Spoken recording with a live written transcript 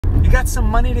got some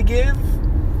money to give?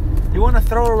 You want to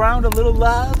throw around a little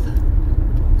love?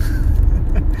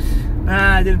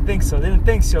 Nah, I didn't think so. Didn't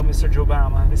think so, Mr.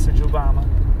 Joebama. Mr. Joebama.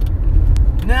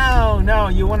 No,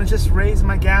 you want to just raise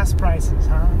my gas prices,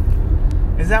 huh?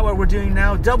 Is that what we're doing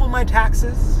now? Double my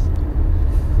taxes?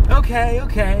 Okay.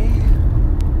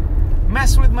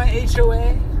 Mess with my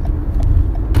HOA?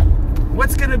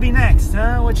 What's gonna be next,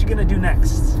 huh? What you gonna do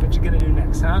next?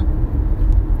 Huh?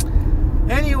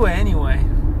 Anyway,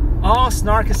 all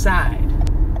snark aside,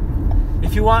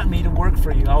 if you want me to work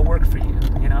for you, I'll work for you,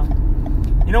 you know?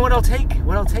 You know what I'll take?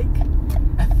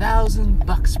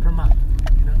 $1,000 per month.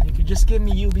 You know, you could just give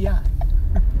me UBI.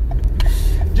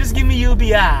 Just give me UBI.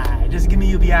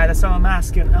 That's all I'm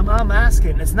asking. I'm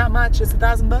asking. It's not much. It's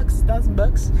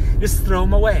 $1,000. Just throw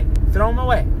them away.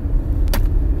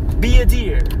 Be a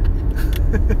deer.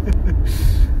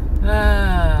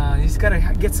 He's got to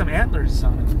get some antlers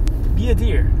on him. Be a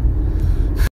deer.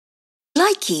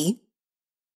 Likey